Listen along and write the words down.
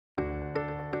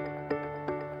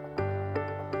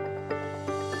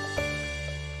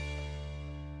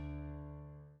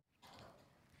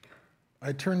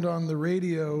I turned on the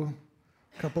radio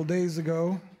a couple days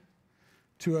ago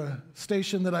to a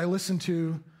station that I listen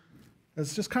to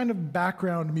as just kind of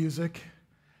background music,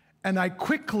 and I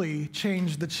quickly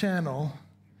changed the channel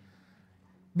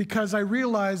because I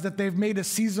realized that they've made a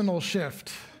seasonal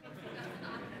shift.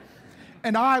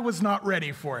 And I was not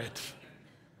ready for it.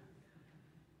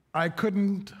 I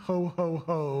couldn't ho, ho,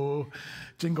 ho,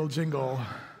 jingle, jingle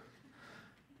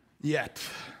yet.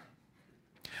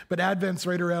 But Advent's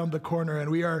right around the corner,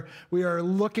 and we are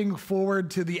looking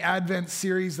forward to the Advent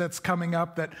series that's coming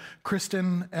up that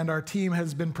Kristen and our team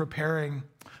has been preparing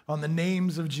on the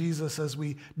names of Jesus as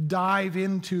we dive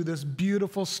into this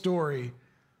beautiful story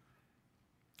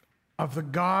of the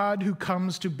God who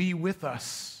comes to be with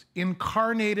us,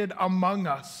 incarnated among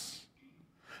us,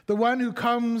 the one who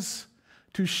comes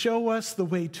to show us the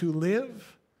way to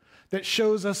live, that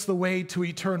shows us the way to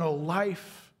eternal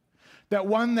life, that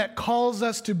one that calls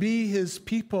us to be his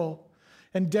people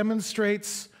and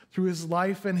demonstrates through his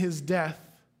life and his death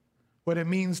what it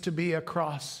means to be a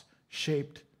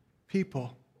cross-shaped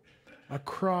people, a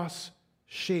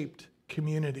cross-shaped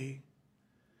community.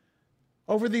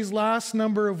 Over these last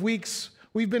number of weeks,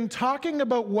 we've been talking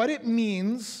about what it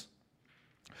means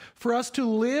for us to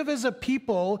live as a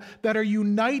people that are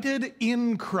united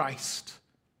in Christ.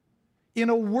 In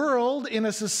a world, in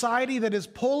a society that is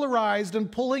polarized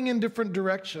and pulling in different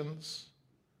directions.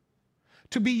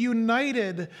 To be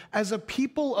united as a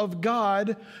people of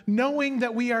God, knowing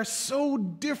that we are so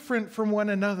different from one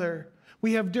another.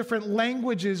 We have different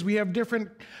languages, we have different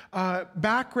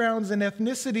backgrounds and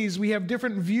ethnicities, we have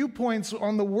different viewpoints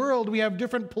on the world, we have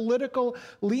different political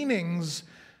leanings.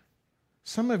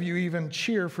 Some of you even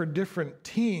cheer for different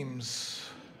teams.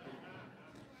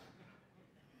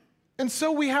 And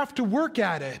so we have to work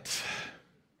at it.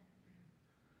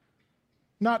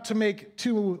 Not to make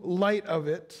too light of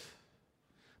it,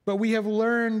 but we have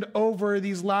learned over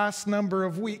these last number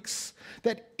of weeks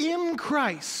that in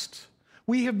Christ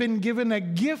we have been given a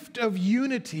gift of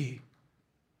unity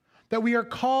that we are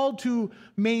called to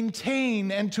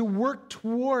maintain and to work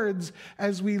towards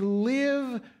as we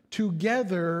live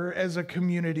together as a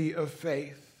community of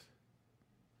faith.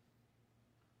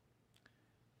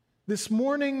 This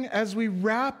morning, as we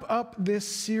wrap up this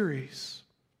series,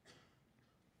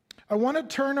 I want to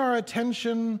turn our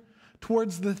attention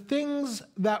towards the things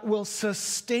that will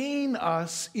sustain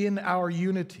us in our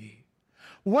unity.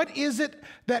 What is it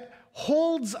that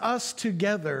holds us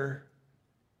together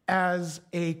as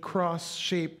a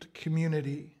cross-shaped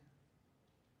community?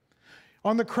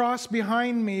 On the cross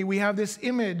behind me, we have this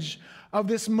image of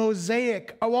this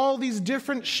mosaic of all these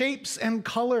different shapes and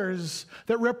colors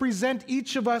that represent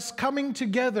each of us coming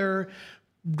together,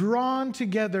 drawn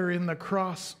together in the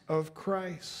cross of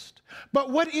Christ. But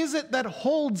what is it that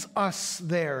holds us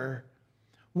there?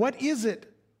 What is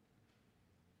it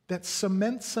that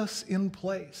cements us in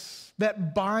place,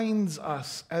 that binds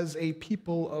us as a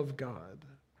people of God?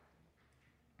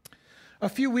 A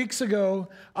few weeks ago,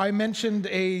 I mentioned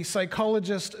a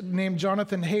psychologist named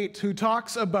Jonathan Haidt who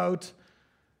talks about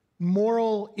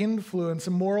moral influence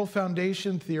and moral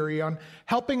foundation theory on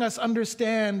helping us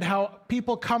understand how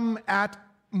people come at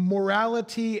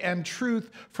morality and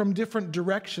truth from different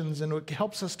directions, and it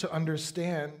helps us to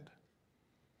understand.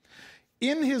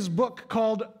 In his book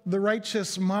called The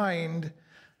Righteous Mind,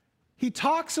 he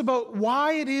talks about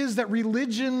why it is that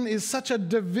religion is such a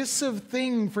divisive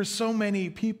thing for so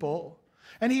many people.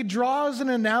 And he draws an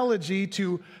analogy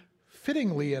to,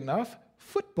 fittingly enough,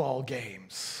 football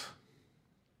games.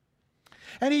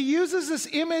 And he uses this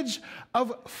image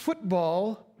of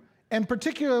football, and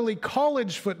particularly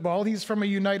college football. He's from a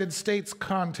United States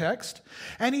context.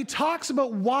 And he talks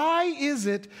about why is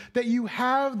it that you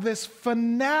have this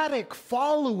fanatic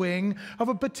following of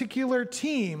a particular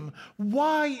team?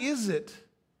 Why is it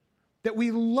that we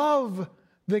love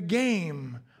the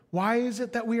game? Why is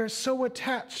it that we are so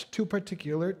attached to a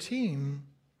particular team?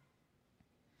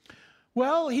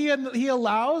 Well, he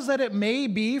allows that it may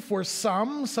be for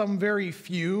some very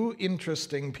few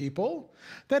interesting people,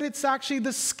 that it's actually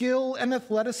the skill and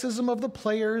athleticism of the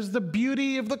players, the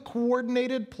beauty of the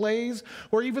coordinated plays,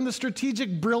 or even the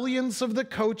strategic brilliance of the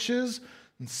coaches,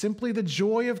 and simply the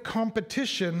joy of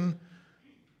competition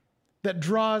that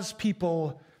draws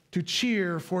people to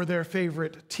cheer for their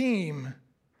favorite team.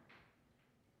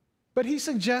 But he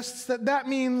suggests that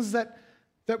means that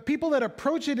people that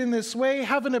approach it in this way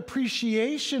have an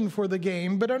appreciation for the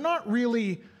game, but are not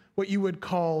really what you would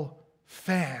call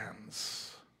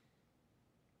fans.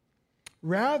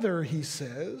 Rather, he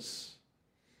says,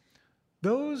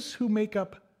 those who make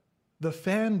up the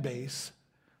fan base,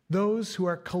 those who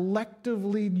are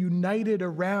collectively united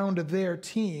around their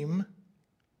team,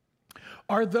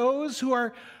 are those who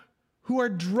are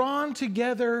drawn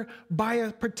together by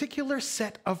a particular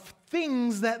set of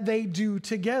things that they do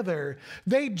together.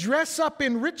 They dress up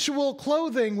in ritual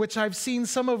clothing, which I've seen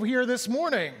some of here this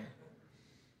morning.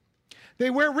 They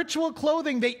wear ritual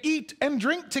clothing. They eat and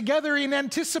drink together in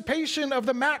anticipation of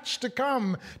the match to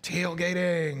come.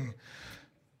 Tailgating.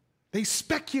 They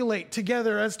speculate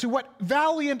together as to what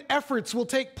valiant efforts will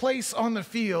take place on the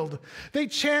field. They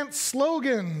chant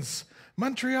slogans.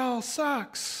 Montreal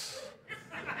sucks.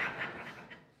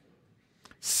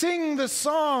 Sing the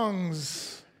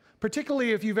songs,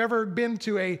 particularly if you've ever been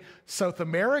to a South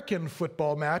American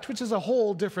football match, which is a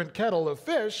whole different kettle of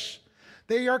fish.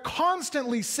 They are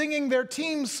constantly singing their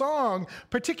team song,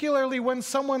 particularly when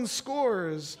someone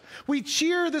scores. We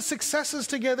cheer the successes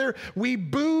together. We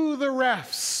boo the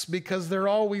refs because they're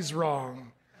always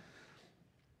wrong.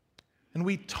 And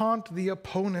we taunt the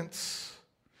opponents.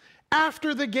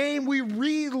 After the game, we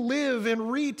relive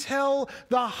and retell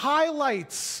the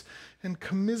highlights and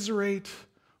commiserate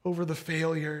over the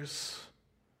failures.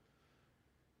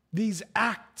 These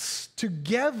acts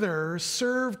together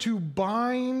serve to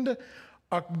bind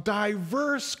a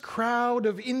diverse crowd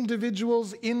of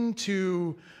individuals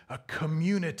into a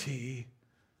community,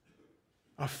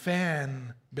 a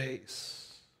fan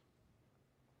base.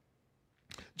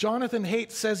 Jonathan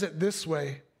Haidt says it this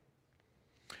way: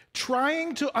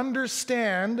 trying to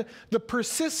understand the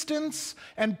persistence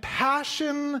and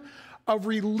passion of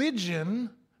religion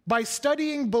by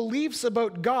studying beliefs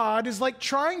about God is like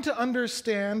trying to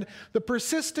understand the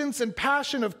persistence and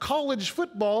passion of college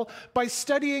football by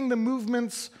studying the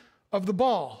movements of the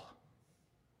ball.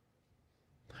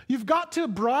 You've got to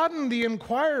broaden the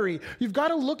inquiry. You've got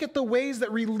to look at the ways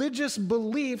that religious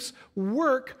beliefs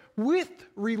work with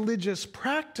religious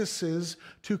practices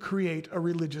to create a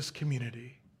religious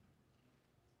community.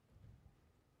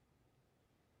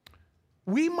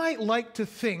 We might like to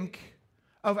think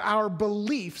of our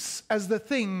beliefs as the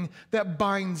thing that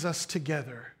binds us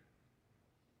together.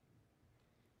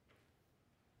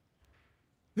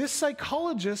 This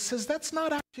psychologist says that's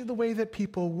not actually the way that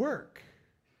people work.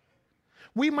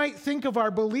 We might think of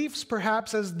our beliefs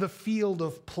perhaps as the field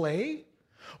of play,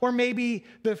 or maybe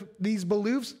these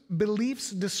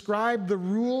beliefs describe the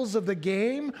rules of the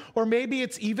game, or maybe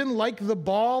it's even like the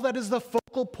ball that is the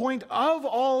focal point of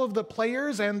all of the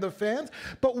players and the fans.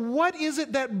 But what is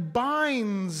it that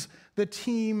binds the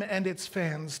team and its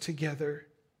fans together?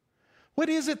 What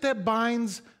is it that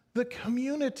binds the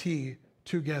community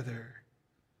together?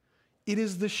 It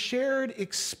is the shared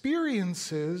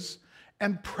experiences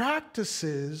and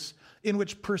practices in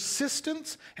which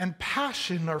persistence and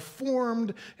passion are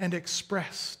formed and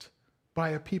expressed by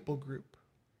a people group.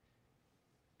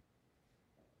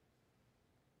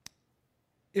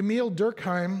 Emil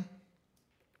Durkheim,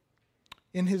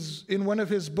 in one of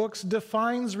his books,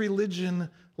 defines religion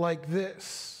like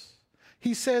this.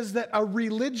 He says that a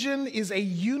religion is a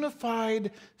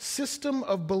unified system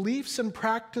of beliefs and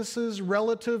practices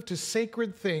relative to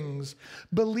sacred things,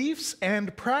 beliefs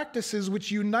and practices which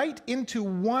unite into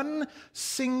one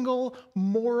single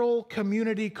moral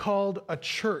community called a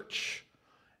church.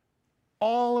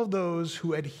 All of those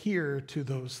who adhere to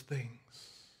those things.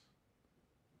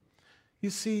 You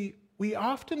see, we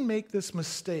often make this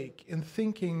mistake in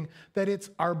thinking that it's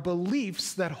our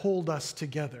beliefs that hold us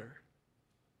together.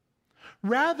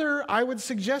 Rather, I would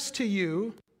suggest to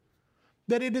you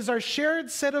that it is our shared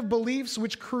set of beliefs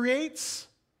which creates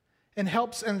and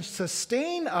helps and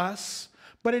sustain us,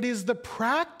 but it is the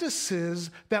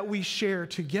practices that we share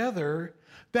together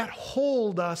that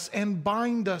hold us and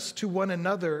bind us to one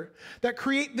another, that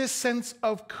create this sense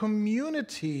of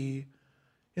community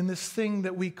in this thing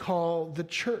that we call the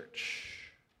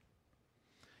church.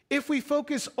 If we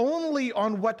focus only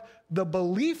on what the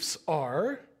beliefs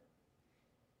are,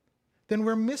 then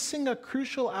we're missing a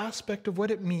crucial aspect of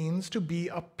what it means to be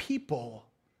a people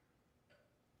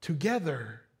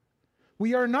together.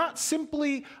 We are not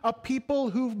simply a people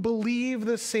who believe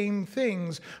the same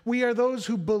things. We are those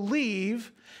who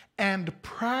believe and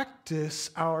practice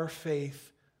our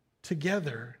faith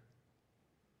together.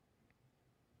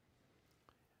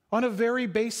 On a very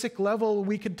basic level,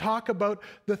 we could talk about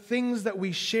the things that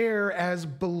we share as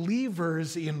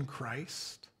believers in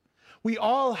Christ. We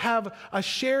all have a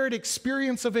shared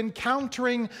experience of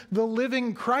encountering the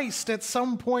living Christ at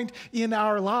some point in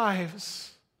our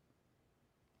lives,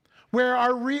 where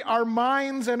our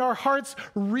minds and our hearts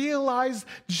realize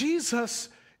Jesus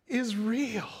is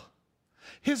real.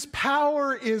 His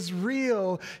power is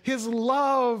real. His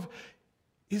love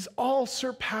is all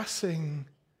surpassing.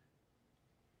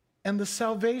 And the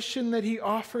salvation that he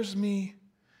offers me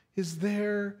is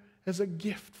there as a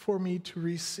gift for me to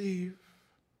receive.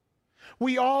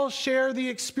 We all share the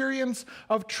experience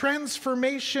of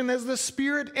transformation as the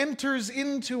Spirit enters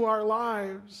into our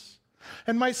lives.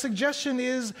 And my suggestion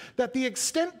is that the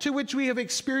extent to which we have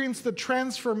experienced the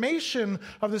transformation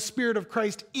of the Spirit of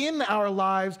Christ in our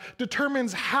lives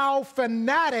determines how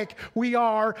fanatic we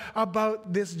are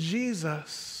about this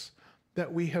Jesus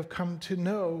that we have come to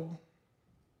know.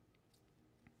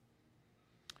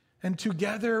 And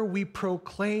together we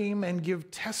proclaim and give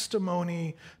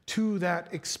testimony to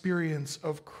that experience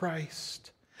of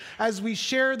Christ. As we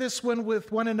share this one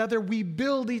with one another, we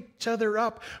build each other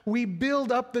up. We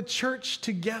build up the church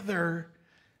together,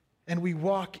 and we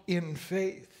walk in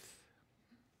faith.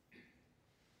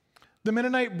 The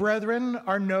Mennonite Brethren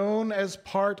are known as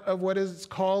part of what is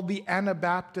called the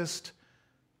Anabaptist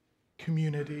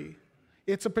community.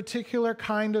 It's a particular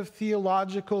kind of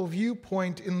theological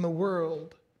viewpoint in the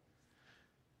world.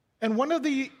 And one of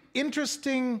the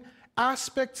interesting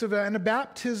aspects of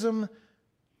Anabaptism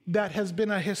that has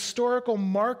been a historical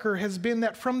marker has been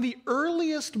that from the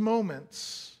earliest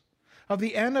moments of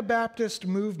the Anabaptist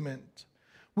movement,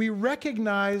 we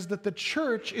recognize that the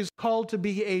church is called to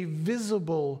be a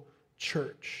visible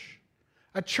church.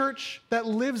 A church that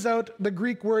lives out the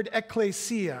Greek word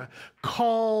ekklesia,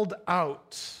 called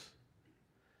out.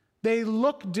 They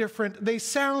look different, they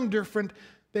sound different,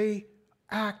 they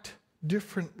act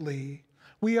differently.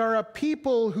 We are a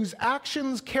people whose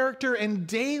actions, character, and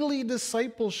daily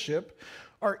discipleship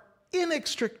are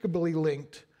inextricably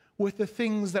linked with the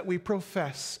things that we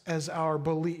profess as our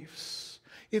beliefs.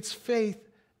 It's faith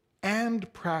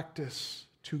and practice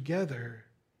together.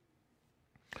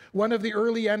 One of the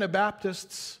early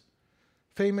Anabaptists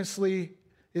famously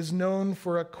is known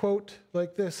for a quote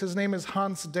like this. His name is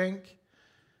Hans Denk.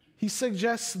 He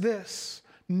suggests this: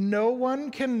 no one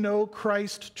can know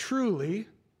Christ truly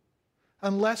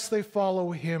unless they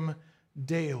follow him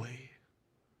daily.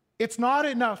 It's not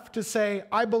enough to say,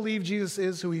 I believe Jesus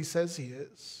is who he says he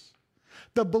is.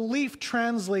 The belief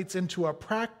translates into a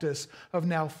practice of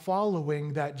now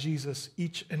following that Jesus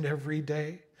each and every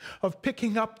day, of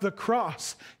picking up the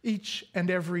cross each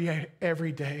and every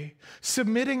day,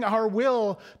 submitting our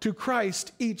will to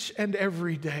Christ each and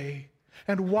every day,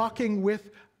 and walking with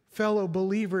fellow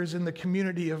believers in the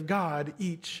community of God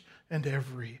each and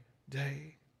every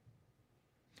day.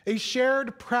 A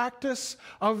shared practice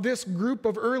of this group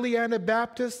of early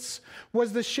Anabaptists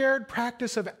was the shared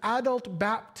practice of adult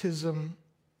baptism.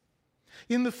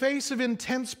 In the face of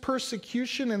intense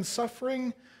persecution and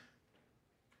suffering,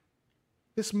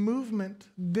 this movement,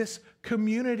 this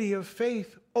community of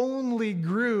faith only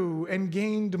grew and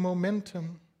gained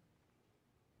momentum.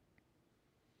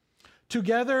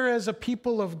 Together as a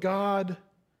people of God,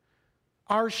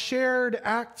 our shared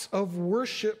acts of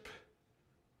worship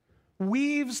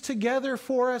weaves together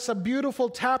for us a beautiful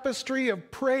tapestry of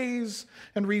praise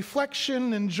and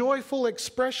reflection and joyful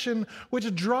expression,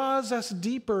 which draws us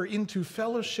deeper into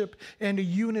fellowship and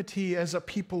unity as a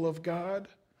people of God.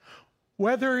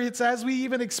 Whether it's, as we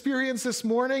even experienced this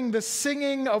morning, the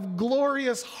singing of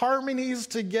glorious harmonies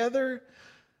together,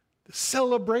 the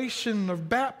celebration of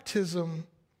baptism,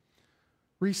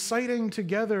 reciting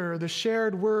together the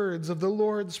shared words of the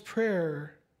Lord's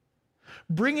Prayer,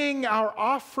 bringing our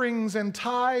offerings and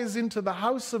tithes into the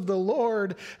house of the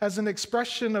Lord as an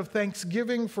expression of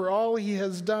thanksgiving for all he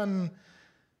has done,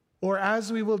 or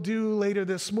as we will do later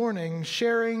this morning,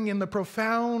 sharing in the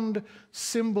profound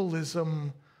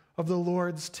symbolism of the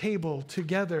Lord's table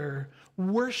together.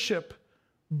 Worship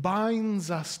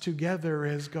binds us together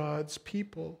as God's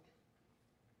people.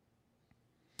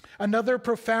 Another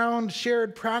profound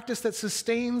shared practice that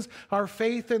sustains our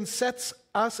faith and sets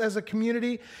us as a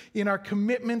community in our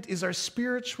commitment is our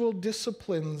spiritual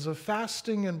disciplines of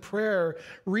fasting and prayer,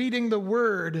 reading the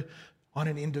Word on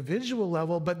an individual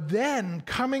level, but then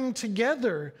coming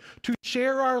together to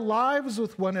share our lives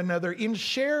with one another in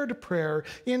shared prayer,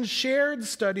 in shared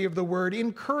study of the Word,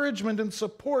 encouragement and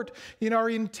support in our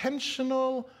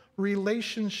intentional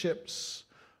relationships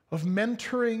of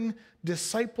mentoring,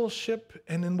 discipleship,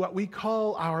 and in what we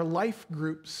call our life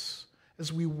groups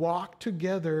as we walk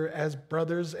together as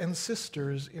brothers and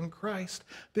sisters in Christ.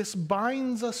 This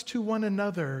binds us to one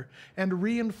another and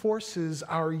reinforces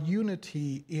our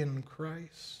unity in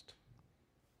Christ.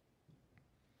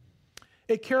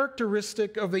 A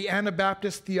characteristic of the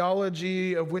Anabaptist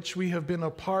theology of which we have been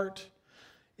a part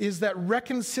is that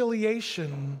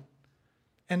reconciliation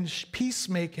and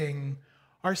peacemaking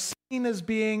are seen as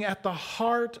being at the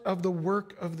heart of the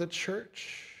work of the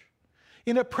church.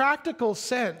 In a practical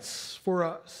sense for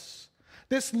us,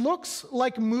 This looks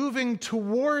like moving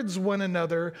towards one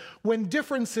another when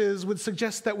differences would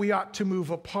suggest that we ought to move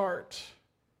apart.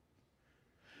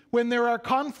 When there are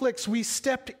conflicts, we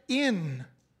step in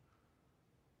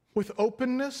with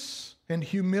openness and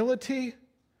humility,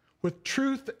 with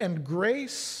truth and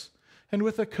grace, and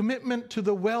with a commitment to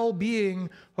the well-being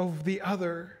of the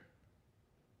other.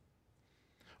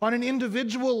 On an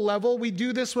individual level, we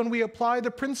do this when we apply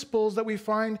the principles that we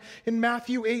find in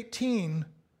Matthew 18,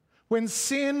 when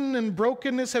sin and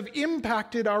brokenness have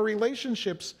impacted our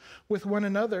relationships with one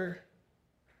another.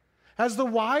 As the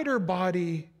wider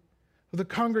body of the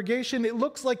congregation, it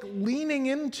looks like leaning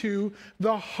into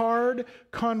the hard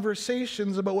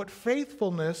conversations about what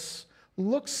faithfulness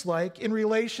looks like in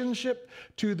relationship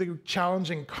to the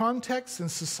challenging contexts and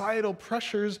societal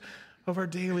pressures of our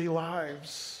daily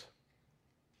lives.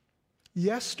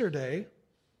 Yesterday,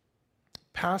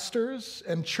 pastors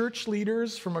and church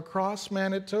leaders from across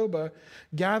Manitoba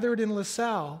gathered in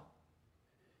LaSalle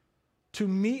to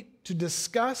meet, to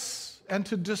discuss, and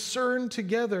to discern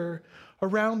together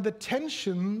around the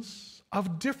tensions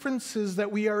of differences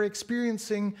that we are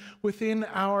experiencing within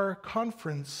our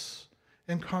conference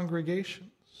and congregations.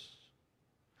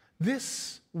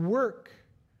 This work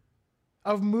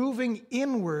of moving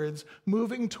inwards,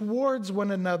 moving towards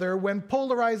one another when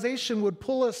polarization would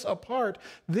pull us apart,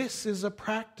 this is a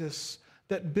practice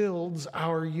that builds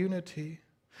our unity.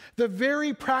 The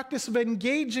very practice of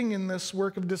engaging in this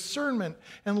work of discernment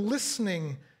and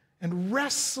listening and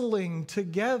wrestling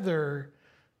together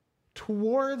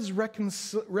towards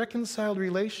reconciled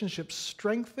relationships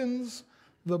strengthens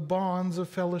the bonds of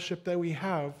fellowship that we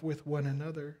have with one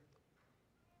another.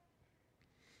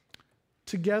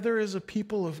 Together as a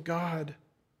people of God,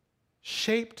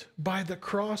 shaped by the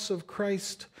cross of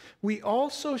Christ, we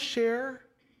also share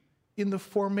in the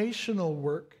formational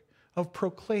work of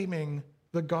proclaiming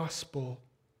the gospel,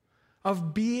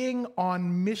 of being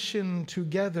on mission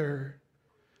together,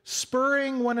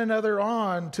 spurring one another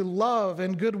on to love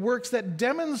and good works that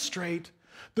demonstrate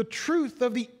the truth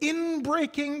of the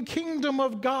inbreaking kingdom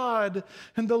of God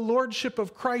and the lordship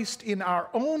of Christ in our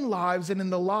own lives and in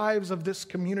the lives of this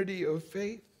community of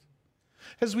faith.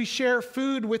 As we share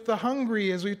food with the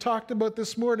hungry, as we talked about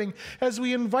this morning, as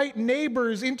we invite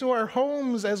neighbors into our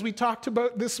homes, as we talked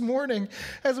about this morning,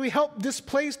 as we help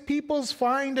displaced peoples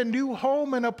find a new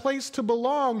home and a place to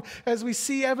belong, as we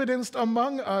see evidenced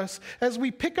among us, as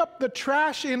we pick up the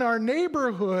trash in our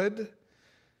neighborhood,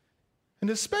 and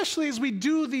especially as we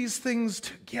do these things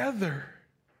together,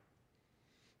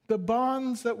 the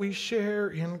bonds that we share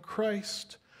in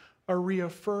Christ are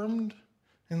reaffirmed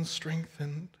and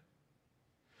strengthened.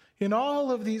 In all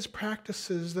of these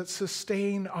practices that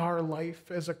sustain our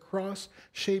life as a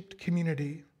cross-shaped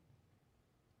community,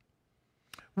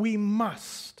 we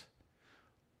must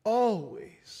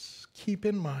always keep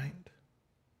in mind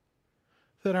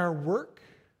that our work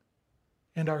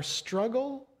and our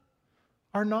struggle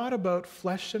are not about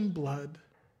flesh and blood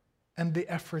and the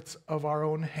efforts of our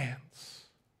own hands.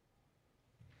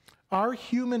 Our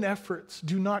human efforts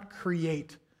do not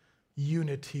create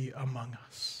unity among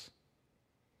us.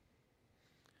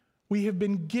 We have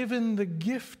been given the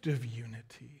gift of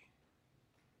unity.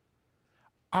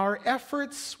 Our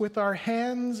efforts with our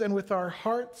hands and with our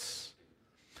hearts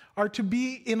are to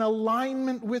be in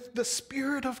alignment with the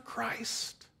Spirit of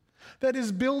Christ that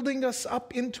is building us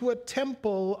up into a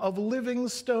temple of living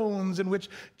stones in which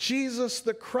Jesus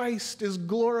the Christ is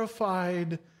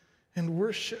glorified and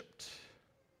worshiped.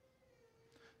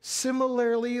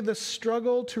 Similarly, the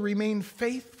struggle to remain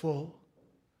faithful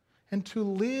and to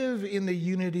live in the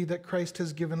unity that Christ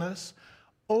has given us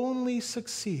only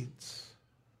succeeds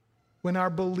when our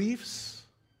beliefs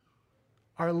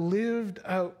are lived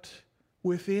out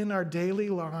within our daily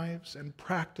lives and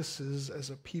practices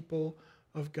as a people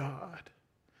of God.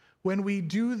 When we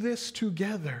do this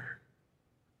together,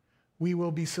 we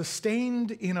will be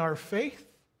sustained in our faith,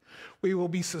 we will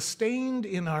be sustained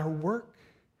in our work,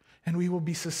 and we will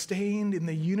be sustained in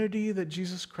the unity that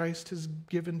Jesus Christ has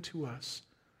given to us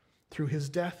through his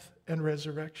death and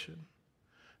resurrection.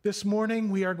 This morning,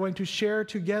 we are going to share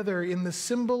together in the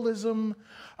symbolism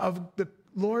of the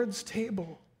Lord's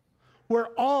table, where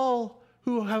all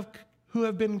who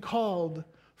have been called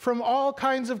from all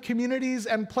kinds of communities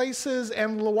and places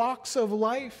and walks of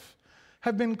life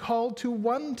have been called to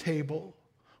one table,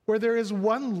 where there is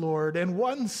one Lord and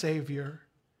one Savior,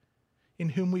 in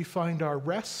whom we find our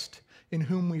rest, in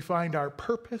whom we find our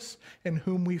purpose, in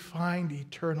whom we find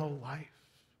eternal life.